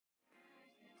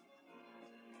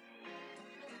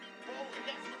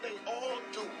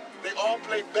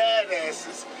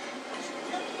asses.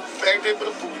 Thank them for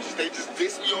the Fugees. They just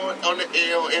dissed me on the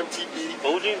air on MTV.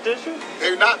 Fugees diss you?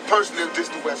 They're not personally, they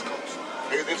dissed the West Coast.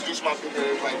 They introduced my people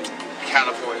as like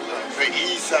California love. The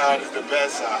East Side is the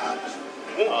best side.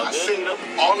 I seen them.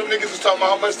 All them niggas was talking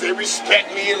about how much they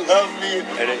respect me and love me.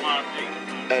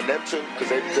 And them too, because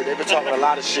they been talking a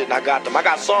lot of shit, and I got them. I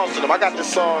got songs to them. I got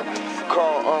this song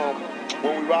called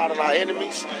When We Ride on Our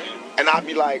Enemies. And I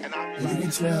be like, you can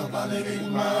tell by the 8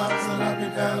 miles and I've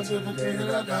been down to the day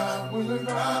that I die. When we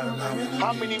ride on our enemies.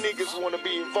 How many niggas want to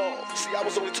be involved? See, I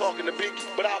was only talking to Biggie,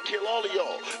 but I'll kill all of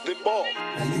y'all. Then ball.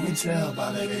 And you can tell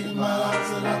by the 8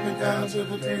 miles and I've been down to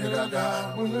the day that I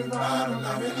die. When we ride on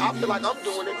our enemies. I feel like I'm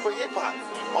doing it for hip hop.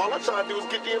 All I'm trying to do is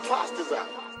get the imposters out.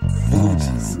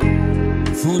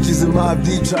 Fugees and Mobb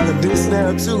Deep trying to diss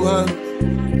now too, huh?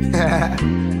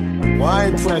 Well, I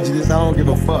ain't prejudiced, I don't give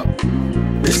a fuck.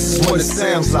 This is what it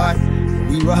sounds like.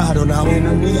 We ride on our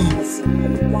enemies.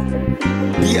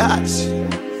 Biatch.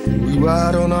 We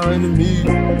ride on our enemies.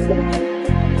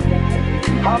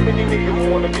 How many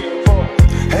niggas wanna be involved?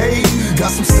 Hey, got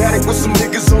some static with some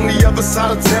niggas on the other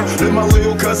side of town. Let my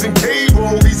little cousin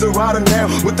K-Roll, he's a rider now.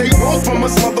 What they want from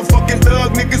us motherfucking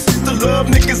thug niggas. Used to love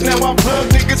niggas, now I plug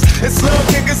niggas and slug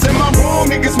niggas. And my wrong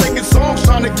niggas making songs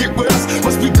trying to get with us.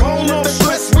 Must be gone on the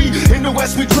stress, we in the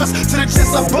West we trust. To the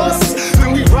chest I bust,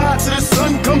 then we ride till the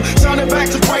sun come shining back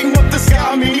to brighten up the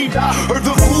sky. I mean he died, heard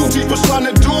the Fugees was trying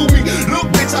to do me. Look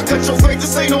bitch, I cut your face,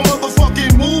 this ain't no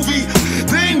motherfucking movie.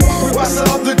 Then we watch the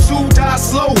other two die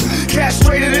slow.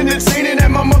 Castrated, entertaining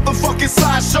at my motherfucking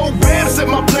sideshow. Bam, set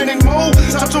my plan in mode.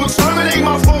 Time to exterminate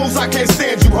my foes, I can't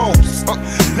stand you hoes.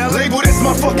 Now label this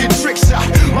my fucking trick shot.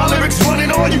 My lyrics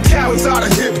running all you cowards out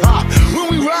of hip hop. When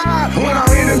we ride on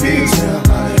our enemies.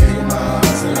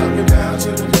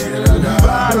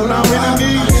 Ride on our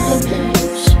enemies.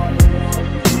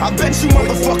 I bet you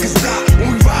motherfuckers die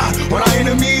when we ride on our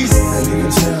enemies.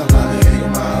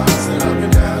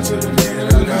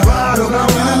 Ride on our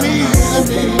enemies.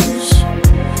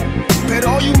 Bet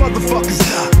all you motherfuckers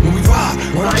die when we ride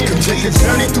on our enemies. Take a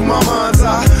journey through my mind's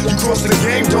eye. You cross the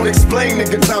game, don't explain,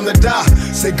 nigga, time to die.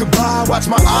 Say goodbye, watch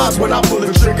my eyes when I pull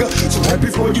the trigger. So right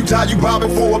before you die, you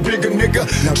bobbing for a bigger nigga.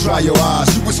 Now try your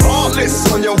eyes, you was heartless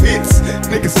on your hits.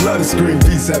 Niggas love to scream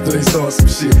peace after they start some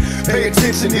shit. Pay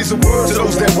attention, here's a word to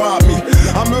those that rob me.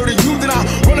 I murder you, then I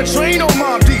run a train on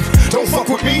Mobb Deep. Don't fuck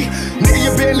with me, nigga,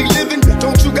 you barely living.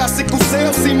 Don't you got sickle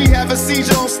cell? See me have a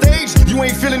seizure on stage, you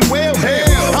ain't feeling well.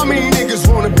 Hell, how many niggas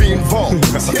wanna be involved?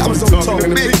 See, I was only talking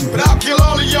to Biggie, but I'll kill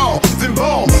all of y'all. Then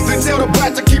ball, then tell the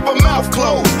brat to keep her mouth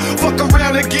closed. Fuck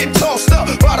around and get tossed up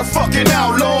by the fucking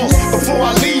outlaws. Before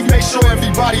I leave, make sure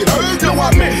everybody heard. No,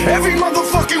 I meant every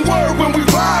motherfucking word when we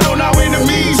ride on our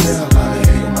enemies.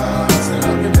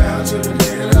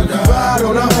 Ride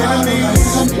on our enemies.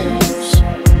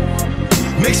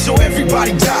 Make sure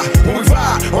everybody die when we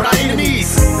ride on our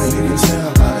enemies.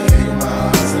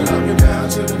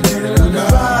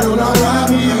 Ride on our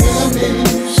enemies.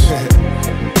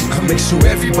 Make sure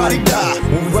everybody die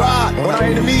when we ride on our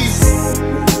enemies.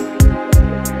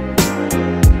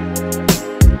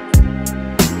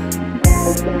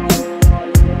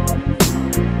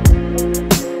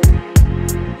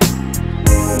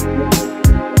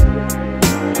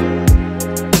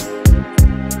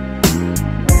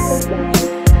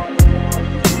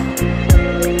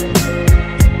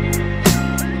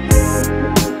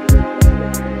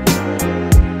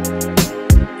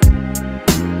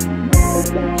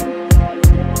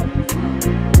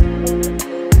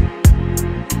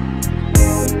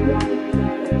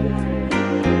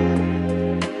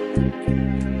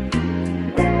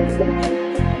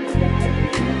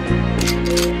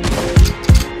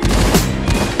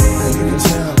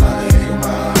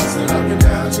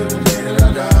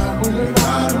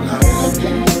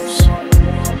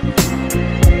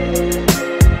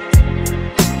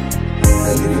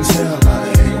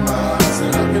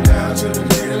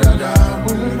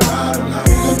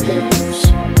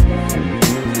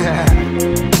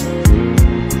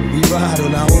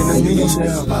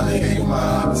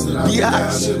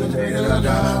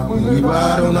 We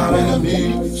ride on our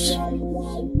enemies.